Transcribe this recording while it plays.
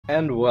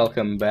And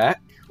welcome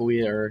back.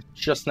 We are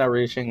just now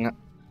reaching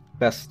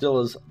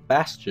Bastilla's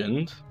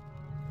Bastion.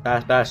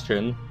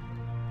 Bastion.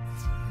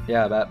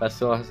 Yeah,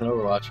 Bastilla has an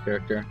Overwatch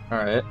character.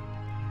 Alright.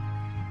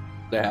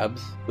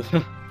 Dabs.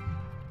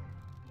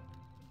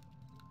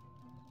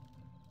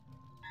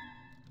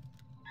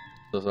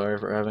 So sorry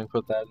for having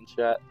put that in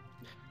chat.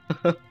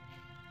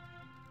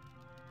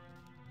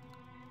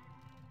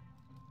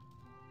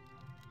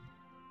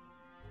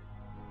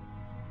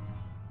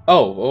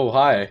 Oh,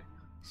 hi.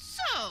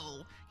 So,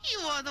 you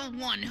are the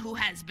one who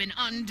has been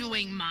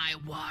undoing my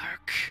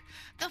work.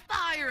 The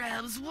Fire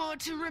Elves were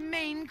to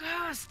remain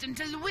cursed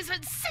until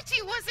Wizard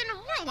City was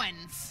in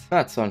ruins.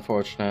 That's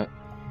unfortunate.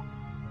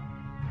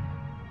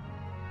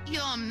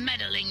 Your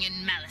meddling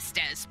in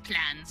Malister's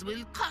plans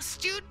will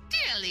cost you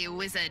dearly,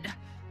 Wizard.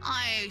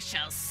 I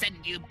shall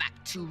send you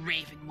back to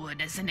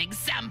Ravenwood as an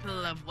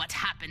example of what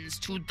happens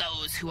to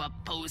those who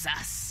oppose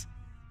us.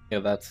 Yeah,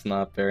 that's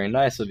not very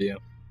nice of you.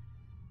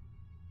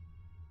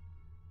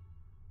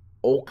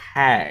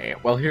 Okay,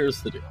 well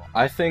here's the deal.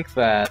 I think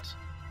that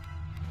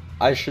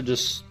I should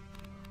just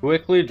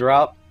quickly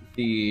drop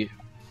the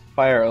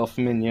Fire Elf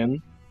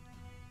minion.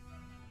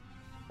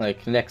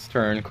 Like, next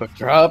turn, quick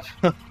drop.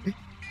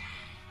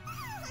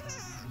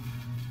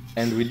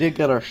 And we did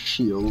get our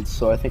shield,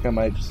 so I think I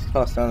might just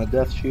toss down a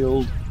death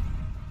shield.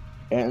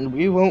 And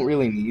we won't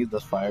really need the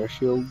fire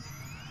shield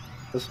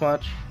this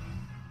much.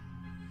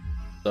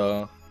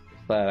 So,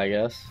 that's that, I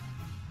guess.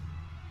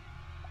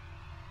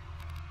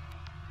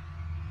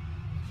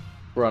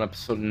 We're on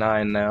episode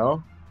 9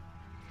 now.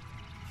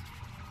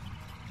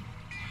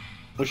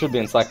 We should be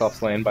in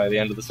Cyclops Lane by the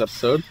end of this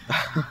episode.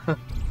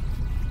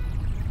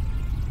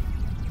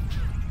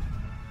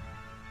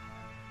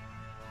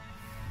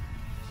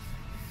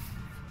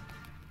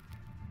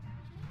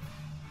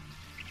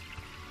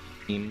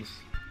 Teams.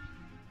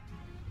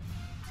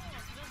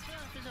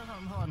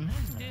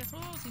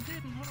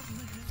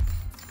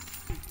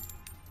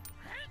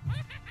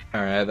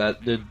 Alright,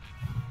 that did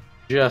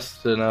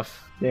just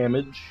enough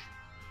damage.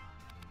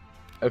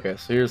 Okay,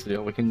 so here's the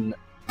deal. We can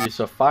use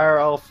a Fire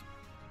Elf,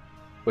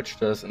 which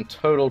does in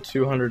total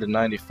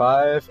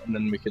 295, and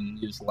then we can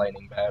use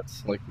Lightning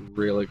Bats, like,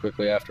 really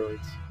quickly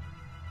afterwards.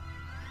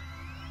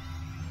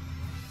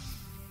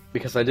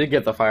 Because I did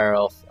get the Fire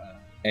Elf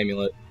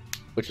amulet,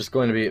 which is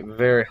going to be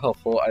very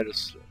helpful. I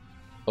just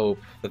hope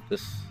that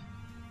this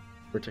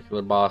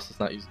particular boss does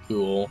not use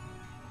Ghoul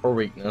or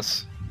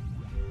Weakness.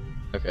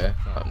 Okay,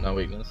 no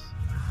Weakness.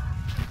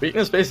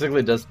 Weakness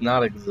basically does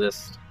not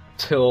exist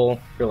until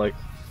you're, like,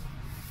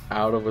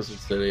 out of Wizard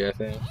City, I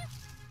think.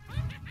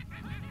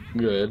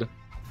 Good.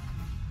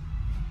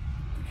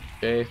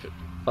 Okay,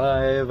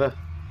 55.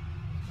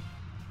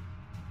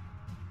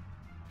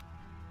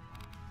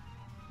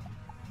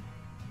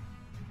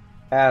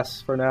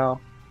 Pass for now.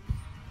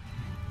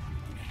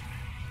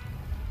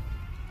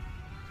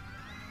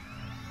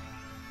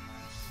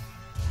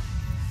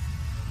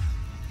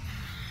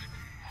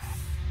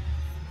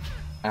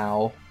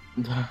 Ow.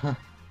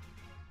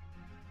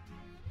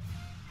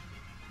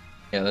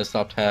 Yeah, they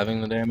stopped having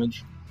the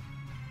damage.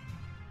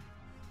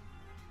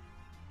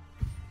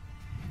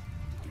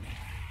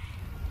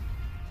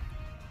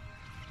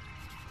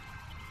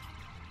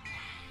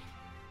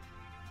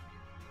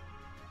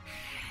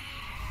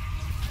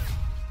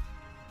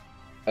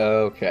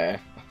 Okay.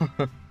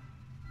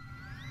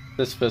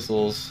 This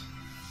fizzles.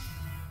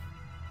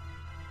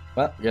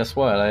 Well, guess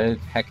what? I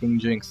hecking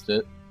jinxed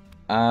it.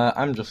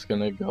 I'm just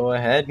gonna go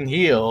ahead and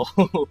heal.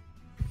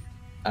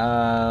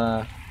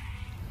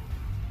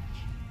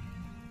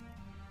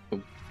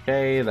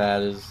 Okay,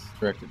 that is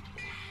directed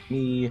towards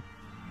me.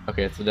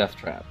 Okay, it's a death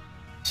trap.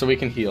 So we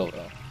can heal,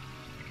 though.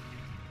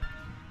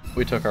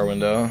 We took our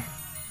window.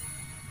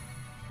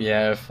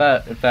 Yeah, if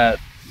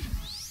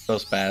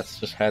those bats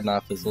just had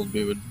not fizzled,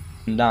 we would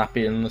not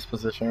be in this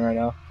position right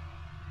now.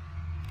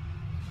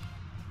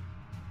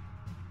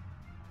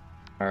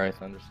 Alright,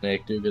 Thunder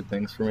Snake, do good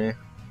things for me.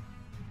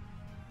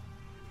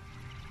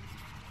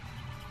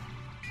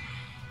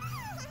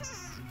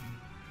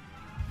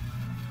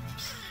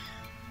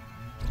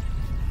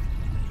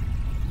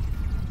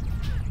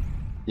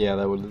 Yeah,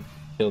 that would have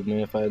killed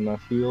me if I had not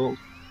healed.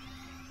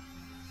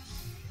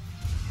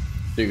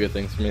 Do good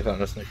things for me,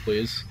 Thunder Snake,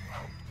 please.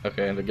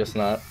 Okay, I guess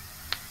not.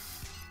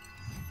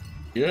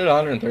 You did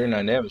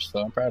 139 damage, so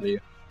I'm proud of you.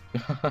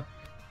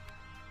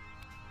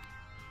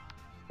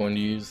 Going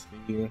to use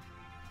the... You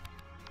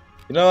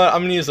know what?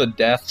 I'm going to use a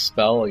death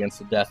spell against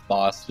the death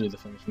boss to do the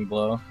finishing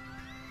blow.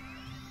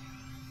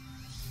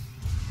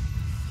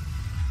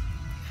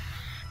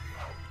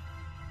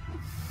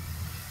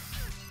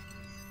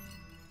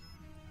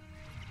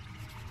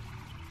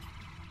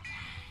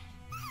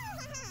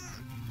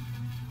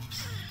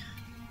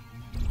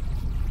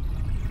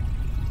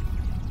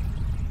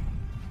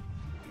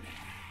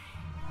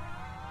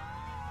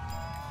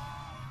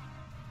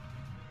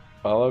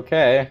 Well,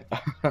 okay.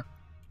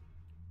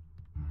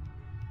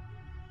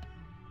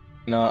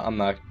 No, I'm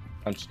not.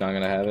 I'm just not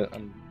gonna have it.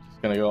 I'm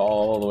just gonna go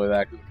all the way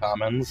back to the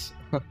commons.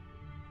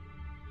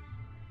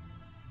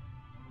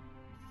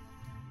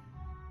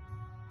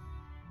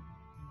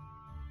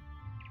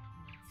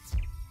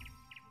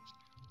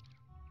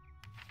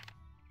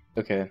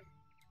 Okay.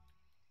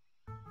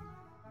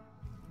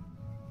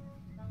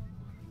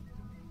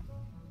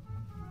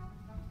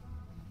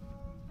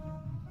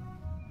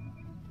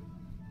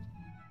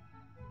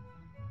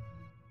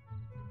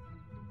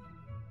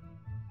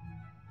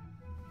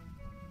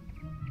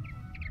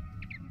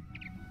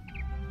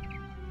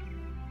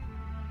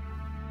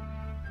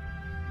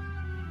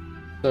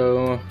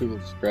 So we will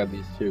just grab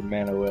these 2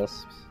 mana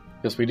wisps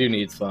because we do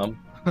need some.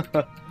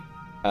 For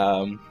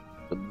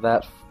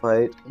that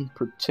fight in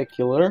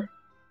particular,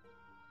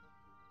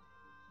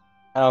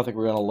 I don't think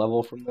we're gonna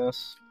level from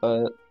this,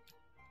 but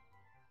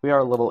we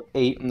are level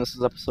 8, and this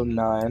is episode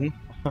 9.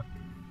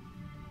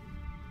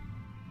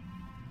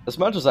 As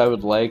much as I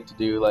would like to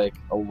do like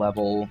a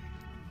level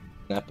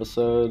an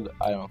episode,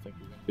 I don't think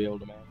we're gonna be able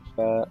to manage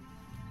that.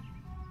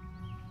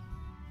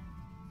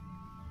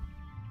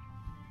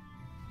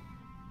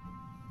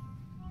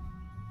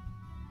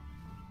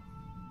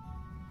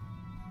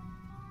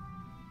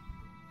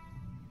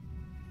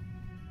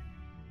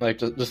 Like,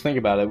 just think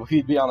about it.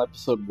 We'd be on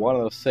episode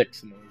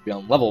 106, and then we'd be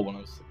on level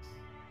 106.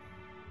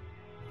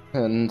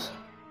 And,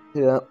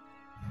 yeah.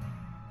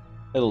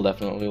 It'll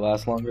definitely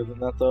last longer than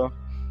that, though.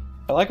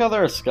 I like how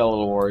there are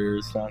skeletal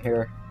warriors down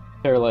here.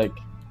 They're, like,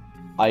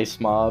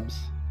 ice mobs.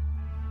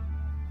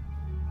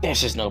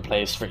 This is no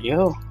place for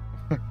you.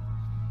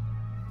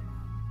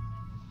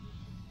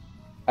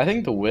 I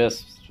think the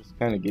wisps just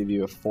kind of give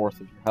you a fourth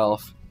of your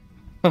health.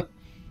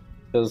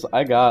 Because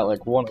I got,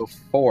 like,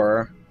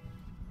 104.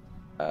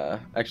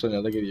 Actually,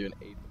 no, they give you an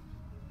 8.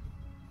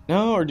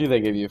 No, or do they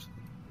give you...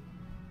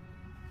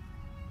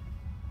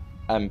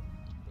 I'm an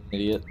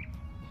idiot.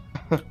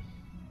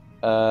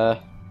 Because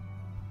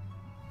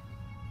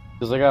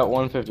I got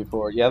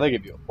 154. Yeah, they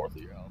give you a fourth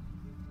of your health.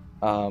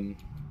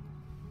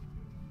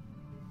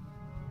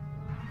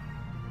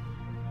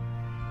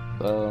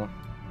 So...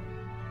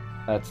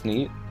 That's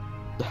neat.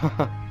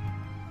 I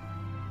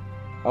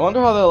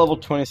wonder how that level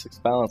 26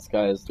 balance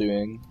guy is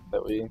doing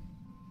that we...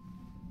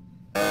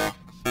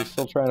 He's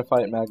still trying to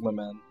fight Magma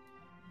Men.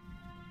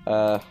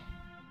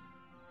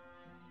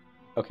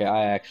 Okay,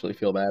 I actually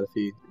feel bad if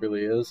he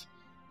really is.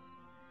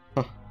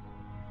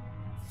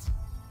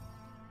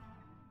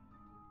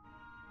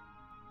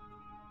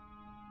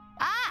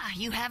 Ah,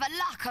 you have a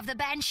lock of the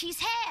Banshee's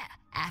hair.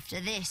 After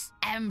this,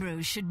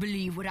 Ambrose should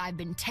believe what I've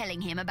been telling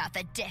him about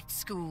the death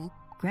school.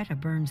 Greta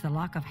burns the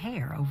lock of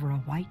hair over a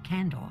white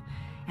candle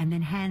and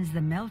then hands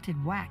the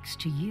melted wax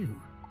to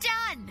you.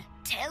 Done!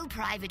 Tell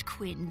Private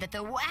Quinn that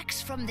the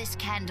wax from this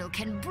candle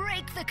can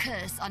break the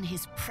curse on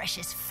his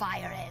precious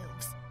fire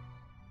elves.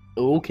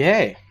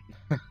 Okay.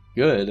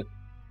 Good.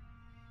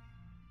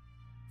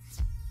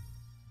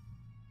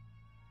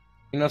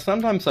 You know,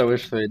 sometimes I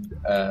wish they'd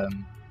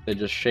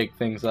just shake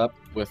things up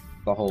with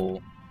the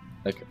whole,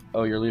 like,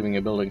 oh, you're leaving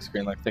a building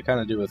screen, like they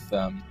kind of do with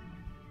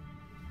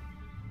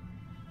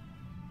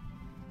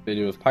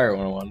Pirate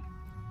 101.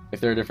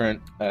 If there are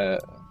different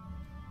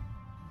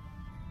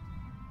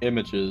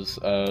images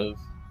of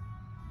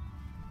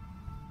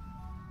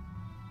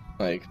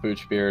like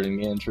Boochbeard and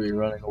Gantry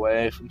running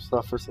away from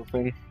stuff or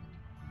something.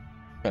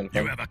 Kind of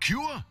you have a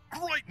cure?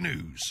 Great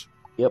news!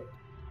 Yep.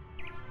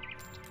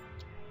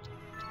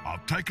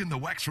 I've taken the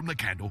wax from the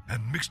candle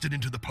and mixed it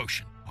into the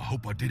potion. I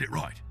hope I did it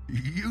right.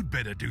 You'd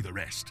better do the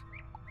rest.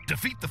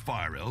 Defeat the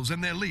Fire Elves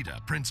and their leader,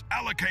 Prince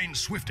Alacane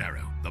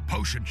Swiftarrow. The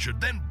potion should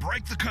then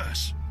break the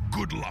curse.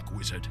 Good luck,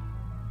 wizard.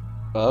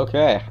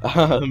 Okay.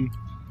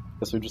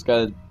 Guess we just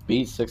gotta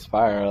beat 6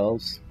 Fire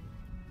Elves.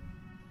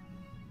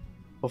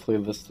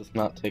 Hopefully this does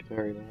not take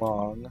very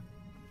long.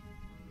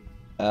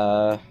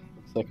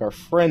 Looks like our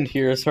friend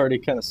here has already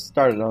kind of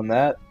started on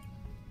that.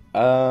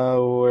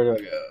 Where do I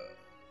go?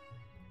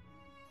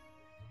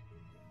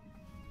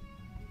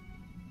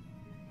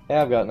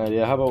 Yeah, I've got an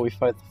idea. How about we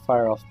fight the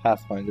Fire Elf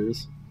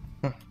Pathfinders?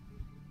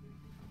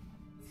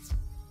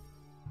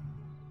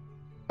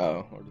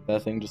 Oh, or did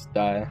that thing just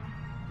die?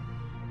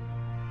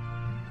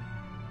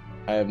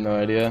 I have no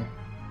idea.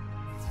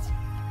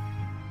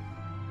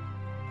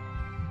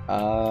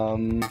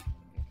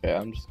 Okay,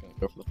 I'm just gonna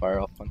go for the Fire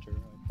Elf Hunter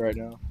right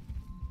now.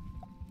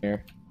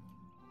 Here.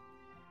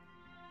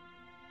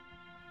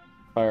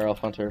 Fire Elf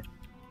Hunter.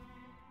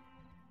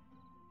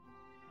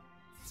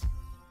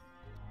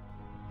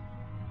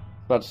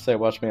 About to say,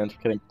 watch me end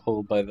up getting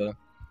pulled by the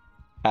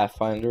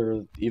Pathfinder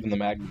or even the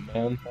Magnum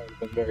Man. That would have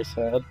been very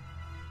sad.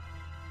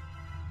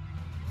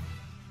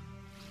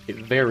 A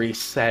very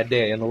sad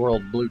day in the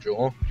world, Blue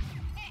Jewel.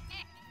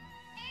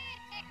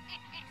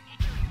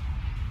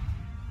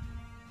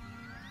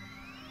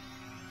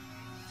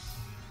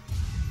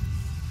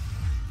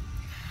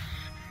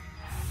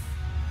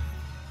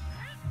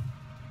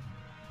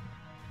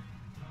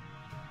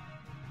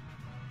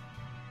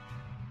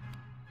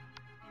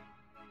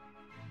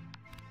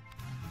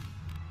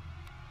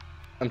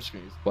 I'm just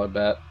gonna use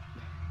Bloodbat.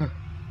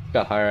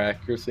 Got higher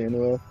accuracy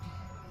anyway.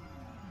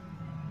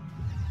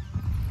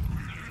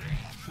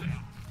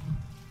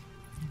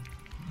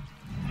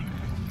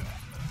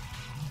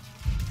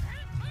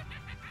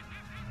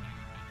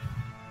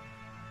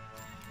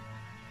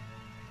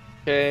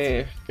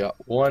 Okay, got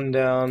one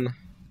down.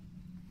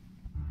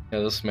 Yeah,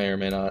 this may or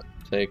may not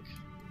take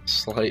a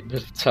slight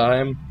bit of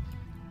time.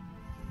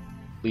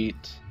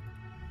 Complete.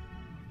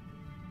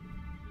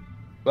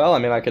 Well, I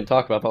mean, I could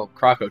talk about the whole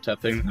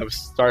Crocotep thing I was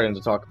starting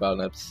to talk about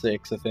in episode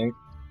 6, I think.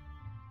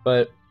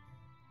 But,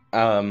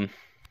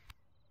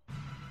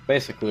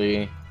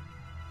 basically,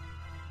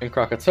 in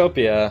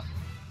Crocotopia,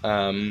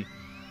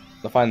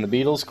 the Find the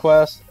Beatles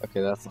quest.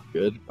 Okay, that's not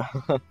good.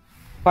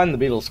 Find the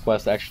Beatles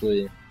quest,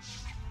 actually.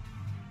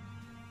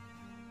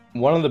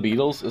 One of the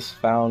Beatles is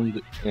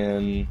found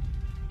in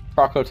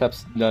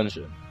Crocotep's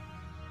dungeon,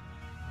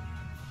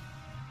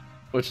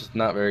 which is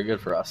not very good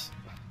for us.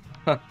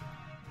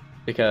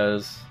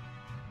 Because,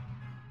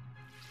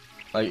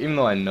 like, even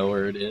though I know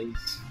where it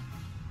is,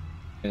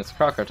 and it's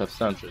Crocotep's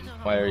dungeon,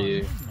 what are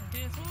you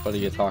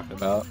talking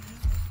about?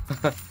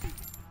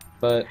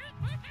 But,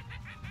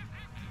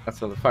 that's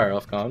how the fire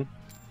elf gone.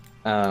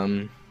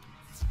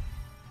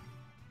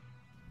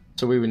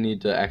 So we would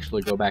need to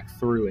actually go back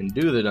through and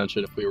do the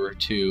dungeon if we were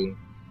to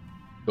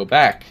go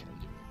back.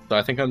 So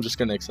I think I'm just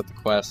gonna accept the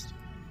quest,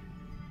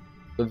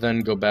 but then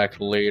go back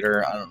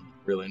later. I don't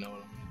really know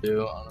what I'm gonna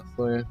do,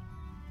 honestly.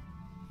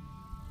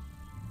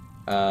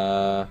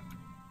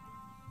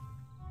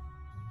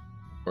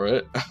 Or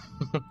it.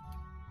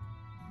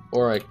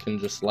 Or I can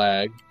just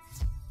lag.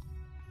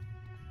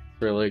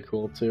 Really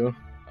cool too.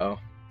 Oh.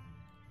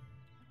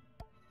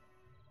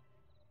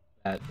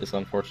 That is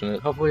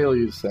unfortunate. Hopefully he'll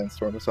use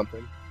Sandstorm or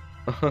something.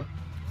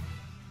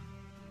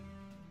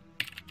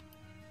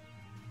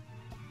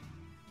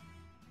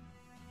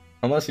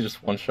 Unless he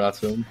just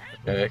one-shots him.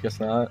 Okay, I guess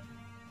not.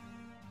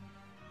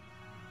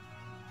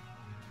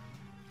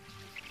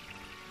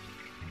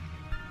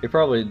 He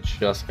probably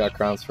just got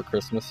crowns for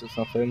Christmas or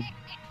something.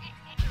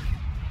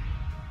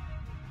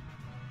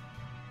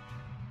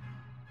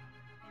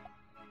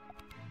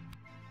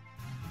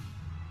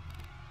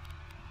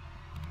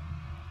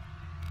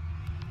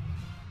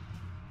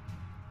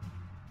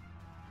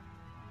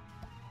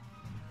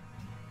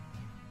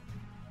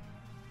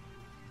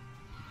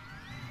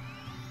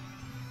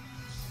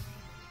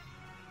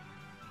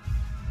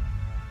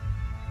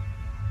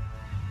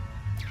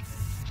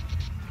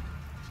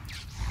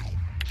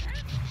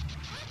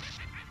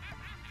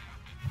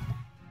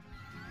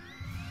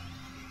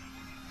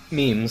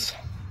 Memes.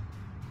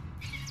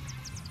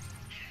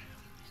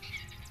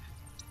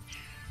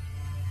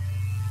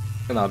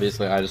 And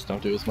obviously I just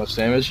don't do as much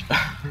damage.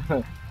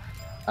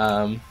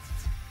 I've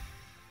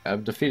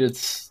defeated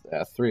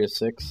 3 of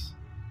 6.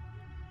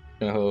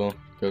 Gonna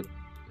go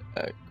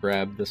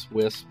grab this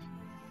wisp.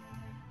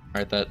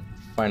 Alright, that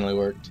finally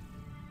worked.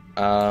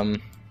 Down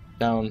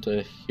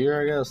to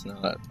here, I guess? No,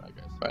 that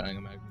guy's fighting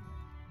a magma.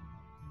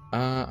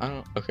 I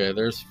don't... Okay,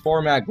 there's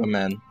 4 magma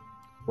men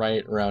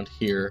right around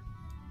here.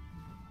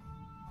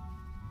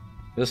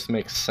 This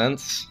makes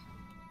sense.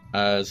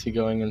 Is he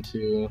going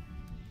into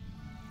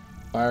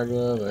Fire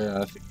Glove?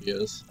 Yeah, I think he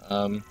is.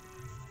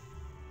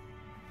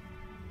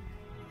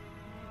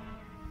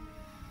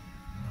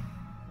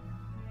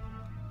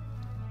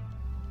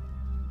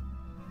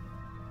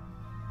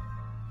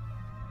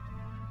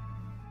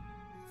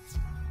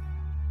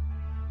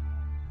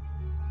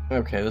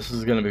 Okay, this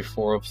is gonna be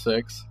 4 of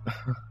 6.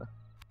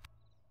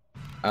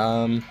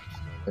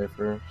 Wait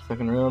for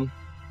second round.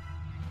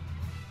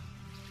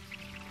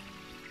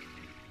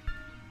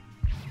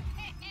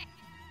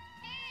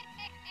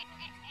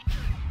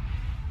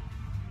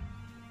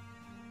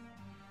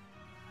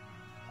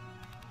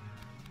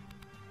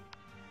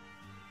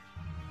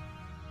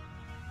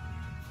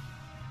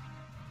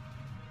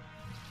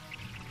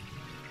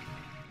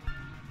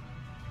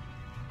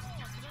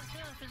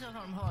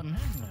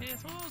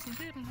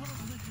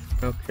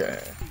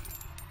 Okay.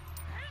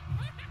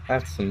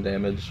 That's some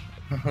damage.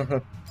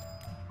 Okay,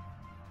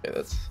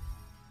 that's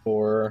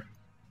 4.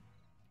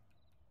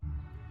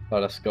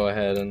 Let us go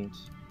ahead and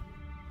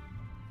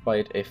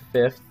fight a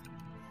 5th.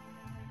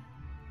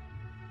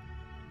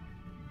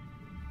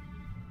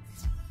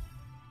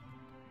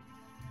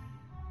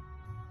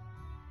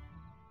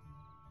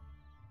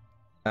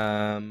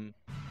 I'm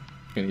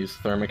gonna use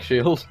Thermic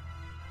Shield.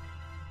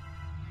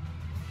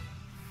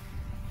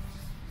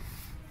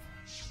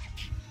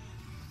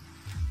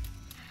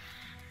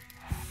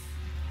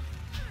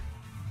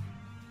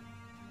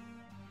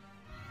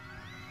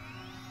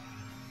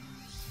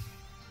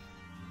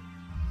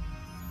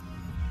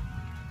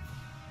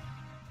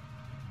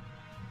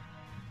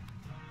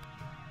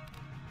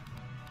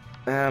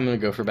 I'm gonna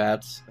go for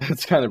bats.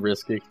 It's kind of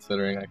risky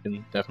considering I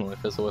can definitely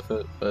fizzle with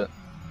it, but...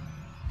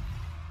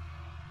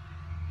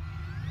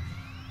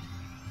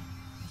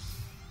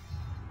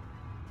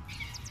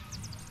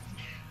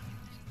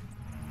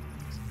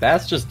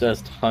 Bats just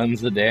does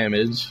tons of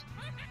damage.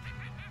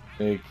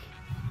 Like...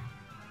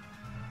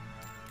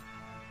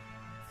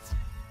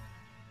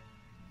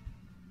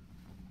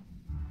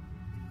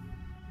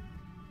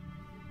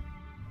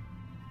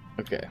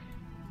 Okay.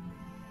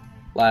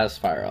 Last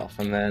Fire Elf,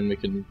 and then we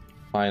can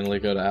finally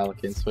go to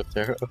Alakane Swift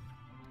Arrow.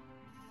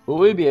 Will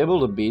we be able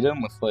to beat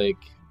him with, like,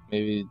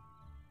 maybe...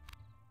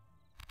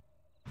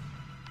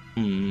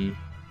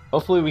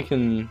 Hopefully we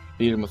can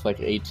beat him with like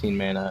 18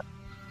 mana,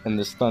 and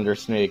this Thunder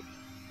Snake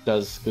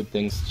does good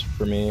things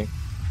for me.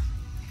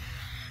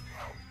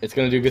 It's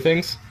gonna do good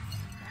things?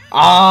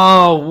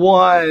 Oh,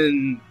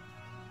 1!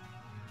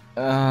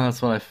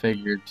 That's what I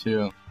figured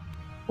too.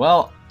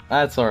 Well,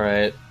 that's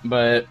alright,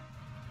 but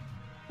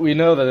we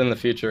know that in the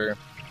future...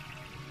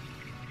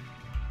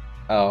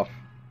 Oh,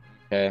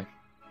 okay.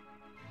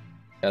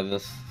 Yeah,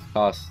 this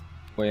costs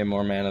way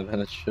more mana than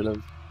it should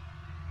have.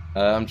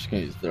 I'm just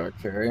gonna use the Dark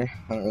Fairy.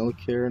 I don't really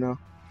care now.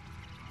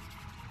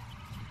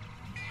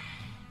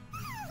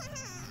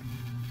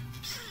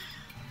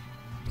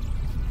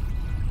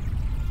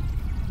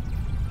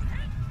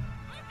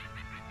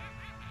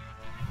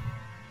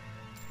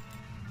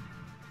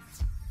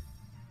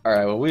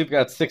 Alright, well we've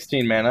got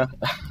 16 mana.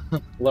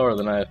 Lower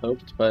than I had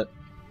hoped, but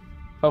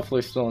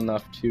hopefully still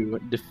enough to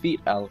defeat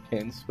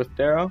Alakane Swift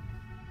Arrow.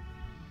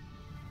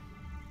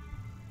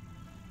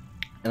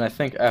 And I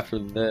think after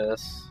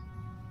this...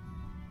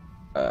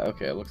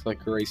 okay, it looks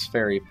like Grace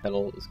Fairy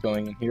Petal is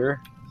going in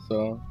here,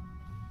 so...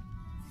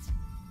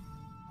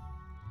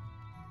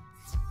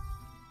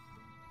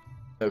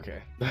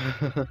 Okay.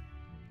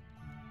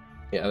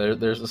 Yeah,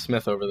 there's a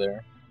smith over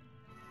there.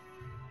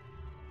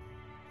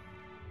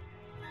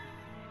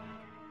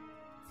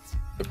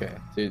 Okay,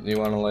 do you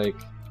want to, like...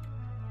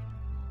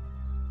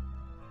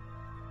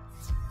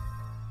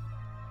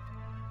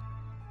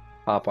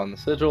 hop on the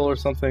sigil or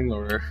something,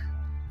 or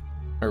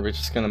are we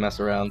just gonna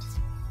mess around?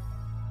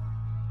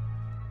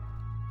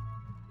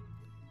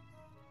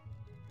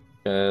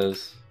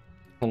 Because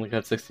only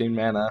got 16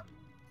 mana.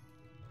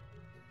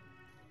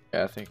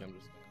 Yeah, I think I'm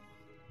just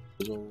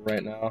gonna sigil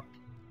right now.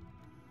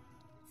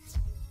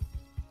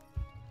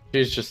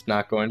 She's just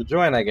not going to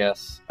join, I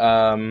guess.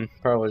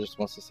 Probably just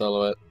wants to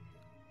solo it.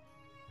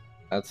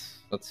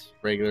 That's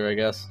regular, I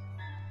guess.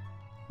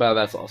 But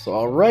that's also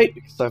alright,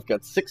 because I've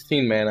got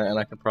 16 mana, and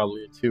I can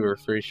probably 2 or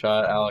 3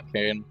 shot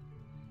Alakane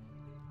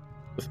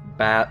with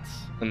bats,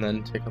 and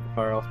then take out the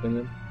Fire Elf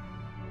minion.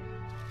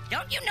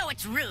 Don't you know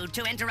it's rude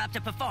to interrupt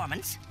a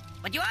performance?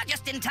 But you are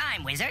just in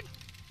time, wizard.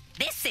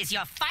 This is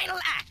your final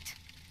act.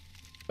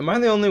 Am I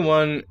the only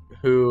one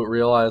who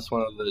realized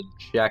one of the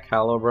Jack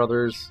Hallow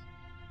brothers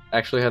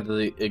actually had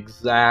the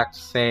exact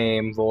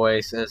same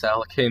voice as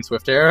Alakane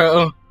Swift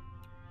Arrow?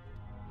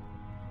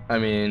 I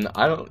mean,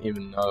 I don't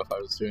even know if I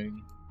was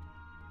doing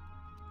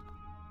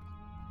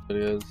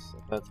videos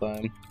at that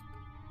time.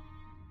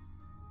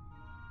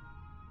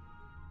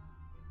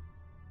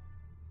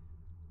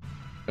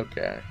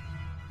 Okay.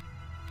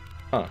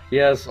 Huh, he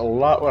has a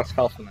lot less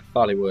health than I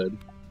thought he would.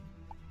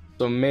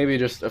 So maybe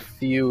just a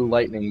few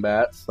lightning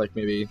bats, like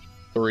maybe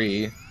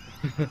 3,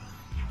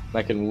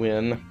 I can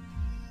win.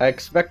 I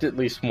expect at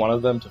least one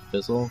of them to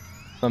fizzle,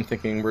 so I'm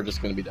thinking we're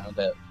just going to be down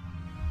to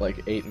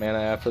like 8 mana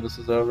after this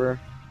is over.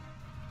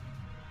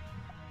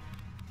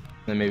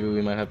 Then maybe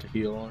we might have to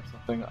heal or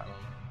something, I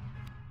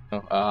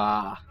don't know.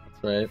 Oh,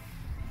 that's right.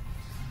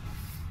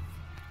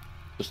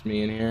 Just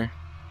me in here.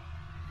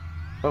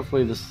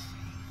 Hopefully this...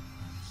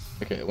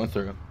 Okay, it went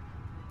through.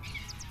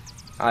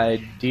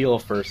 I deal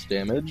first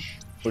damage,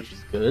 which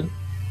is good.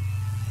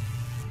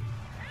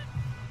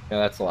 Yeah,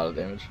 that's a lot of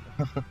damage.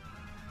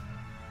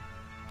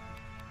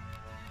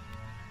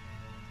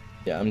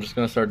 Yeah, I'm just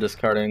gonna start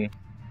discarding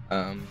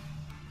that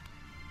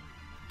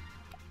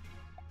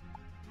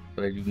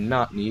I do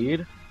not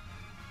need.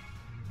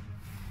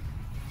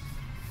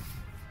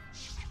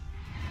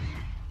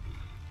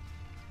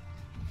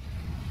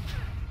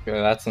 Okay,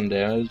 that's some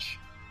damage.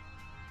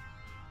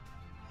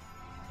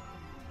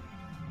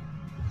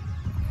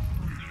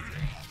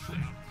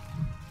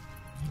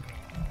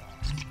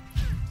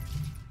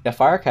 Yeah,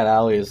 Firecat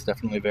Alley is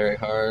definitely very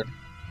hard.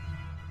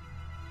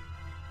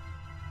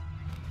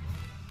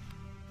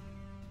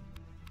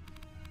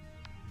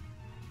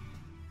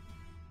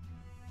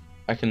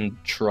 I can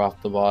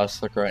drop the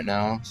boss like right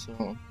now,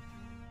 so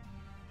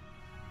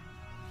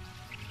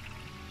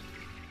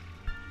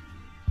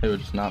it would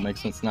just not make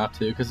sense not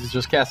to, because he's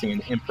just casting an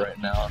imp right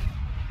now.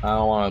 I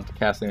don't want him to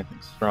cast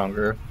anything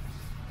stronger,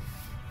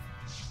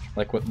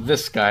 like what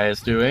this guy is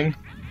doing.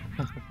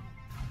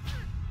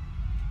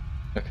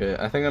 Okay,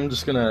 I think I'm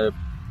just gonna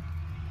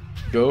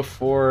go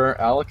for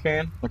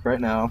Alakane, like right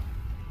now,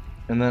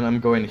 and then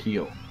I'm going to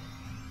heal.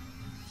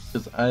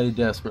 Because I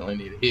desperately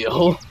need a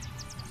heal.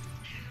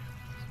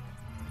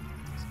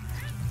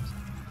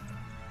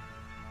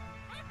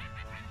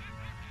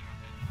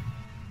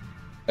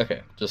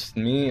 Okay, just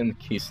me and the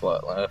key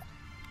slot left.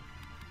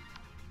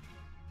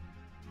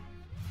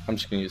 I'm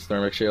just gonna use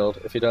Thermic Shield.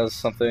 If he does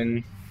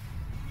something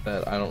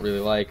that I don't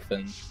really like,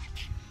 then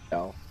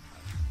I'll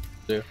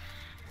do.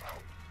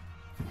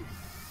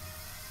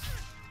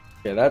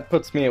 Okay, that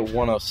puts me at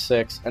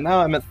 106, and now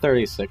I'm at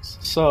 36.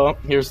 So,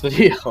 here's the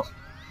deal.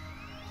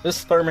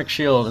 This Thermic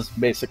Shield is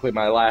basically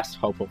my last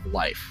hope of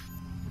life.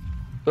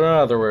 So in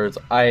other words,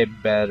 I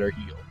better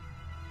heal.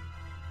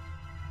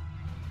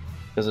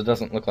 Because it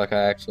doesn't look like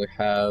I actually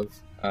have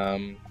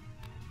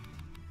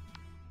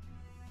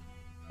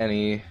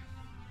any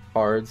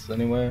cards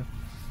anyway.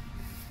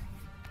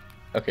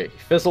 Okay, he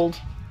fizzled,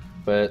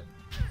 but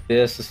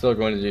This is still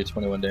going to do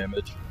 21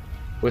 damage.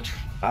 Which,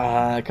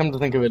 come to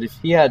think of it, if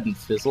he hadn't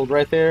fizzled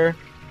right there,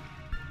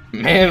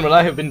 man, would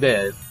I have been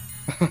dead.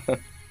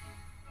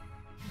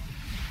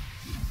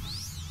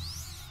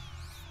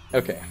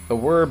 Okay, but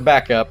we're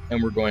back up,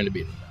 and we're going to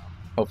beat him now.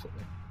 Hopefully.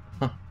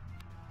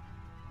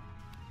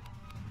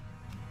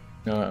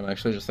 No, I'm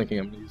actually just thinking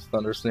I'm going to use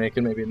Thunder Snake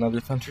and maybe another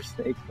Thunder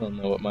Snake. I don't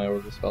know what my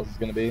order of spells is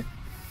going to be.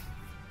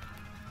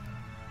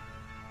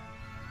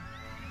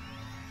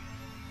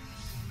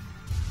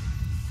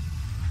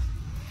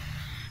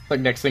 Like,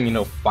 next thing you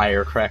know,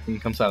 fire cracking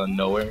comes out of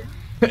nowhere.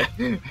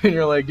 And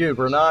you're like, dude,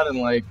 we're not in,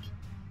 like,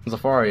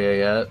 Zafaria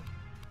yet.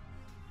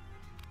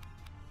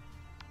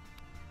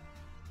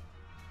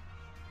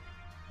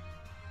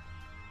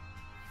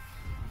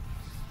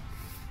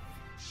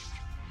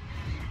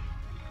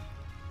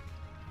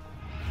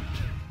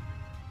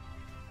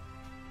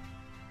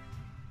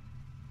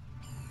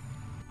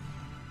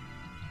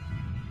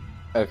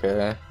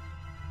 Okay.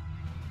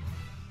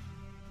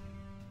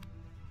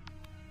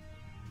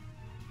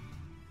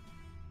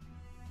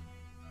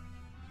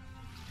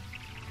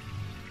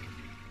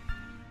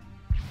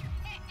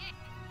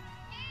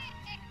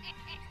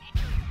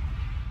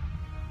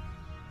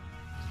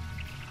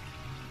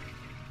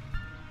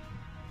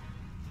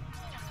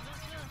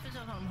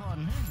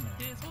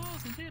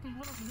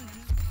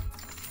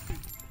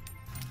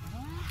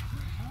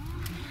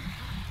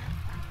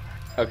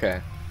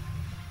 Okay.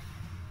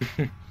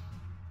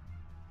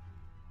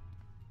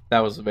 That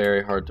was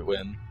very hard to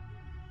win.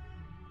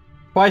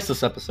 Twice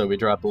this episode we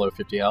dropped below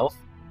 50 health.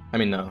 I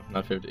mean, no,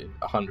 not 50,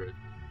 100.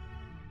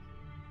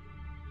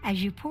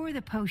 As you pour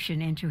the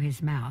potion into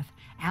his mouth,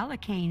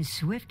 Alacane's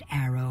swift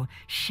arrow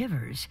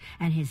shivers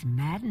and his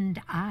maddened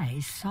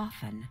eyes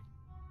soften.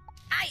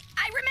 I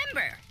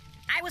remember.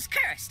 I was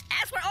cursed,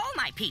 as were all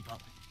my people.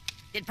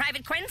 Did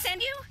Private Quinn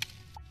send you?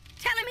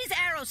 Tell him his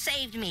arrow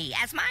saved me,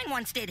 as mine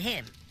once did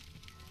him.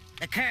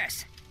 The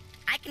curse.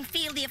 I can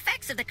feel the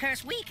effects of the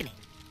curse weakening.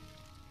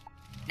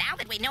 Now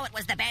that we know it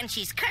was the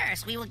Banshee's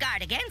curse, we will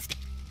guard against it.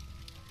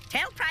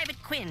 Tell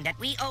Private Quinn that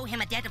we owe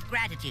him a debt of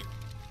gratitude.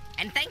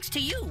 And thanks to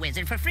you,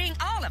 Wizard, for freeing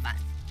all of us.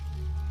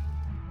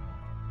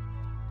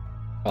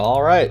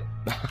 Alright.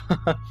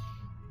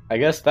 I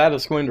guess that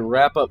is going to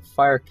wrap up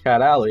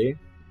Firecat Alley.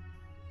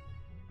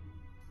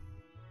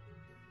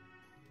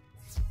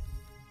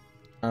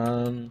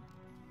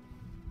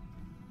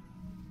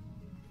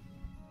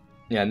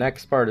 Yeah,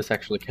 next part is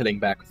actually getting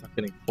back without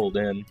getting pulled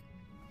in.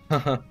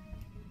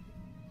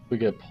 We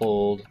get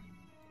pulled.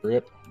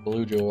 Rip,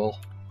 Blue Jewel.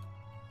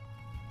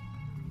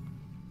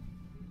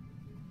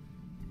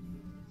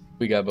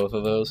 We got both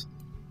of those.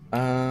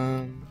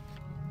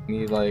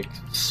 Need like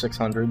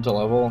 600 to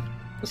level.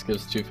 This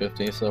gives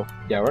 250, so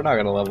yeah, we're not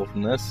gonna level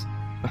from this.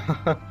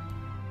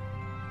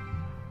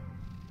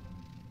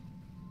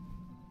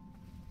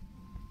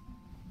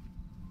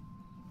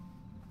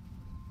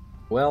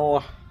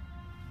 Well,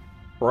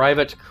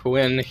 Private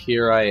Quinn,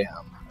 here I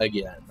am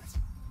again.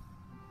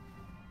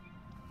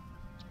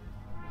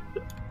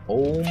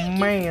 Oh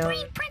man. Thank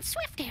you, Prince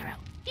Swiftarrow.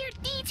 Your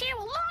deeds here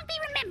will long be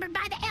remembered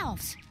by the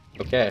elves.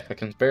 Okay, I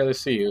can barely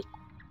see you.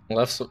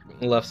 Left side of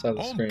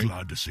the I'm screen.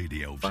 glad to see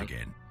the elves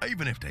again,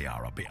 even if they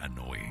are a bit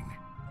annoying.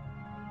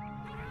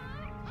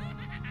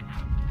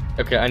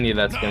 Okay, I need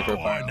that skin No, for a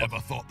I fire. never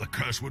thought the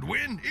curse would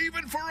win,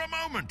 even for a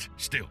moment.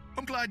 Still,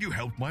 I'm glad you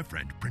helped my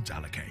friend, Prince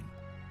Alacane.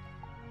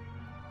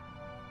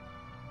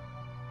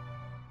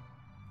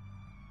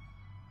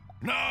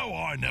 No,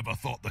 I never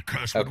thought the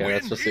curse would Okay, win,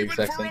 that's just the even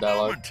exact for same a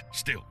dialogue. moment.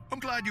 Still, I'm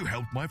glad you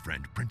helped my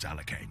friend, Prince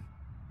Alacane.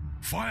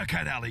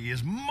 Firecat Alley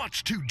is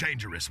much too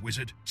dangerous,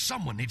 Wizard.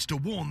 Someone needs to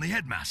warn the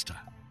headmaster.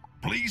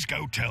 Please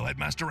go tell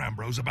Headmaster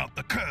Ambrose about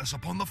the curse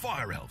upon the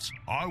Fire Elves.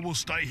 I will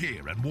stay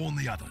here and warn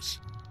the others.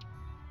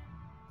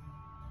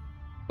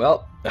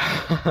 Well,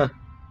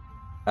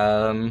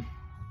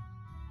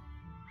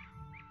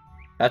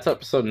 that's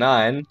episode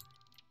 9.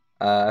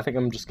 I think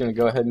I'm just gonna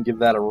go ahead and give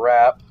that a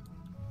wrap.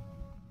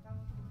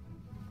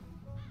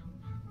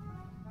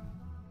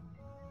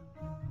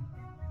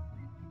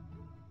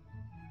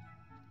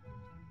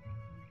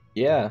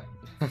 Yeah.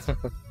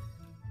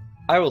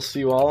 I will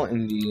see you all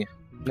in the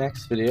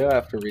next video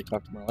after we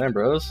talk to Merle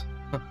Ambrose.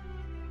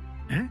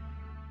 Huh?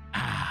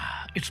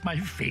 Ah, it's my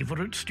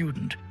favorite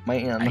student.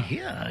 I Man.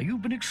 hear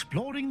you've been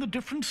exploring the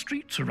different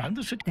streets around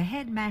the city. The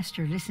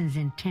headmaster listens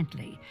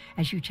intently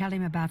as you tell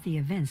him about the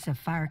events of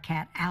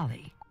Firecat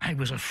Alley. I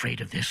was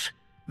afraid of this.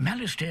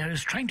 Malastare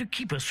is trying to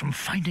keep us from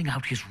finding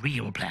out his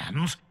real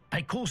plans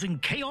by causing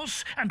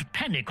chaos and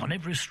panic on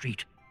every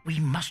street. We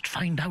must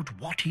find out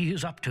what he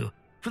is up to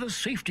for the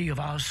safety of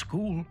our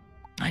school.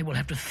 I will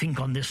have to think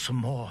on this some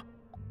more.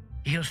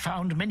 He has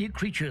found many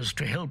creatures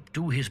to help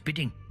do his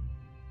bidding.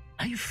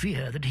 I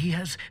fear that he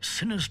has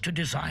sinister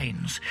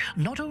designs,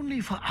 not only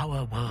for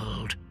our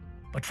world,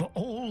 but for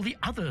all the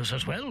others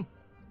as well.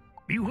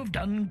 You have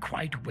done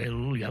quite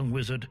well, young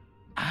wizard.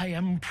 I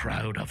am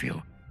proud of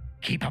you.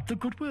 Keep up the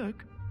good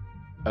work.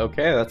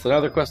 Okay, that's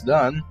another quest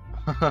done.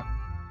 Let's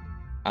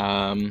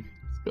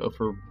go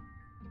for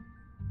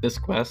this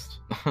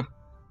quest.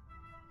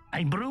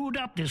 I brewed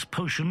up this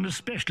potion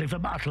especially for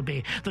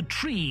Bartleby, the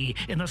tree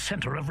in the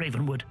center of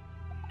Ravenwood.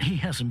 He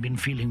hasn't been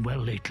feeling well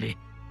lately.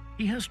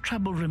 He has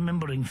trouble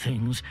remembering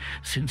things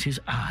since his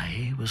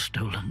eye was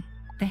stolen.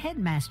 The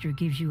headmaster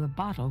gives you a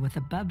bottle with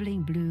a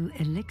bubbling blue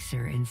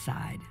elixir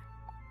inside.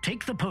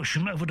 Take the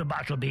potion over to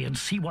Bartleby and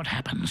see what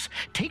happens.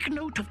 Take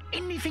note of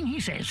anything he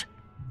says.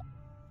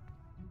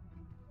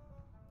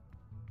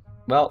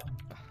 Well,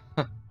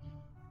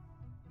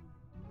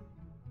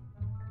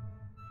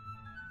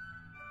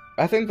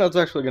 I think that's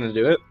actually going to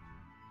do it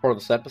for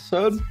this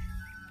episode.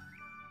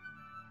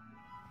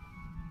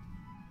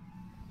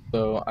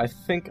 So I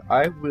think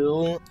I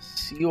will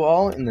see you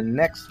all in the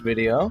next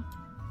video,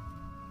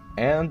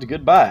 and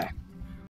goodbye.